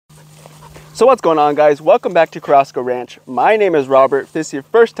So what's going on, guys? Welcome back to Carrasco Ranch. My name is Robert. If this is your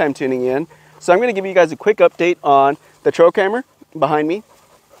first time tuning in, so I'm going to give you guys a quick update on the trail camera behind me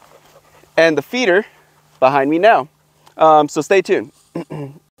and the feeder behind me now. So stay tuned.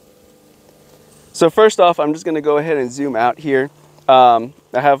 So first off, I'm just going to go ahead and zoom out here. I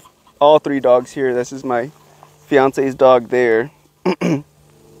have all three dogs here. This is my fiance's dog there, and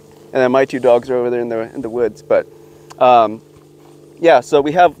then my two dogs are over there in the woods. But yeah, so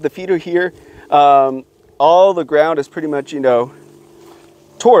we have the feeder here. All the ground is pretty much,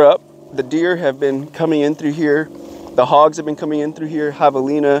 tore up. The deer have been coming in through here. The hogs have been coming in through here.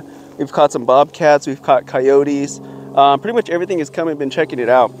 Javelina. We've caught some bobcats. We've caught coyotes. Pretty much everything has come and been checking it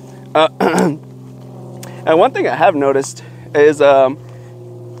out. And one thing I have noticed is,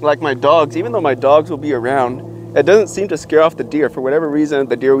 like my dogs, even though my dogs will be around, it doesn't seem to scare off the deer. For whatever reason,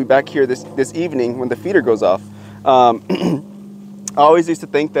 the deer will be back here this evening when the feeder goes off. I always used to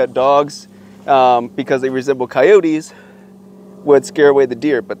think that dogs, because they resemble coyotes, would scare away the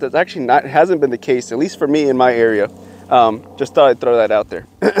deer, but that's actually hasn't been the case, at least for me in my area. Just thought I'd throw that out there.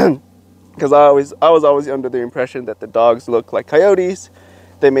 Because I was always under the impression that the dogs look like coyotes.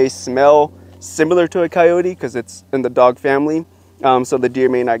 They may smell similar to a coyote because it's in the dog family, so the deer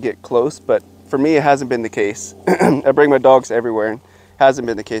may not get close, but for me it hasn't been the case. I bring my dogs everywhere and it hasn't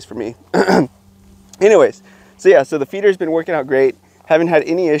been the case for me. Anyways, so yeah, so the feeder's been working out great. Haven't had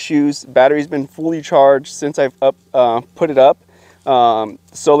any issues. Battery's been fully charged since I've put it up.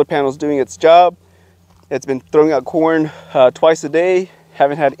 Solar panel's doing its job. It's been throwing out corn twice a day.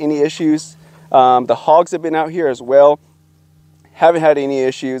 Haven't had any issues. The hogs have been out here as well. Haven't had any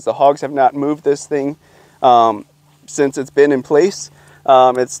issues. The hogs have not moved this thing since it's been in place.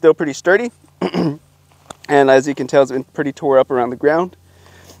 It's still pretty sturdy. And as you can tell, it's been pretty tore up around the ground.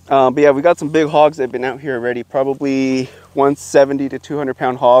 But yeah, we got some big hogs that have been out here already, probably 170 to 200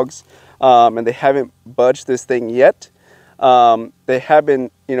 pound hogs, and they haven't budged this thing yet. They have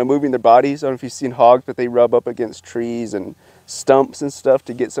been, moving their bodies. I don't know if you've seen hogs, but they rub up against trees and stumps and stuff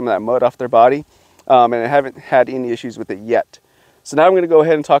to get some of that mud off their body, and I haven't had any issues with it yet. So now I'm going to go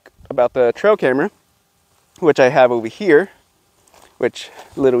ahead and talk about the trail camera, which I have over here, which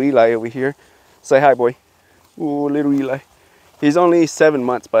little Eli over here. Say hi, boy. Ooh, little Eli. He's only 7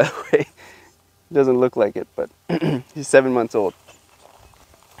 months, by the way. Doesn't look like it, but he's 7 months old.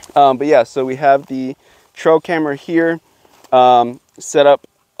 But yeah, so we have the trail camera here set up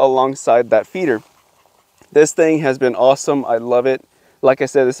alongside that feeder. This thing has been awesome. I love it. Like I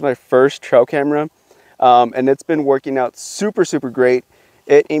said, this is my first trail camera, and it's been working out super, super great.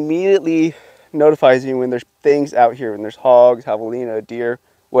 It immediately notifies you when there's things out here, when there's hogs, javelina, deer,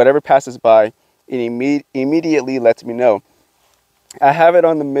 whatever passes by, it immediately lets me know. I have it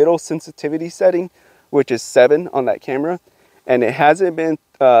on the middle sensitivity setting, which is 7 on that camera, and it hasn't been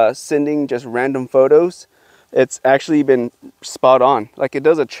sending just random photos. It's actually been spot on. Like, it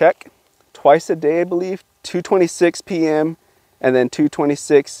does a check twice a day, I believe, 2:26 p.m. and then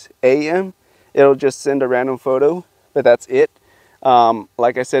 2:26 a.m. It'll just send a random photo, but that's it.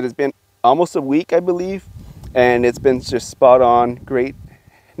 Like I said, it's been almost a week, I believe, and it's been just spot on, great.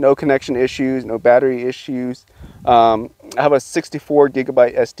 No connection issues, no battery issues. I have a 64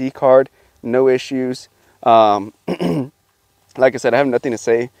 gigabyte SD card, no issues. Like I said, I have nothing to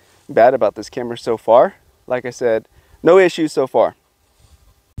say bad about this camera so far. Like I said, no issues so far.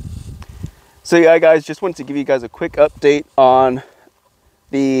 So yeah, guys, just wanted to give you guys a quick update on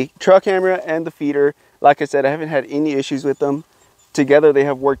the trail camera and the feeder. Like I said, I haven't had any issues with them. Together, they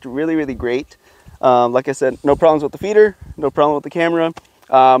have worked really, really great. Like I said, no problems with the feeder, no problem with the camera.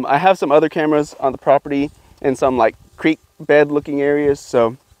 I have some other cameras on the property in some like creek bed looking areas,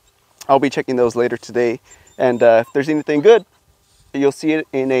 so I'll be checking those later today. And if there's anything good, you'll see it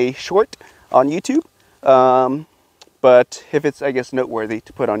in a short on YouTube. But if it's, I guess, noteworthy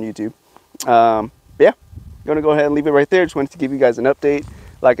to put on YouTube. Yeah, I'm gonna go ahead and leave it right there. Just wanted to give you guys an update.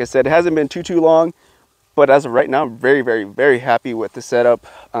 Like I said, it hasn't been too long, but as of right now, I'm very, very, very happy with the setup.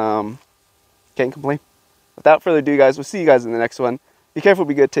 Can't complain. Without further ado, guys, we'll see you guys in the next one. Be careful,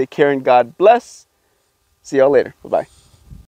 be good, take care, and God bless. See y'all later. Bye-bye.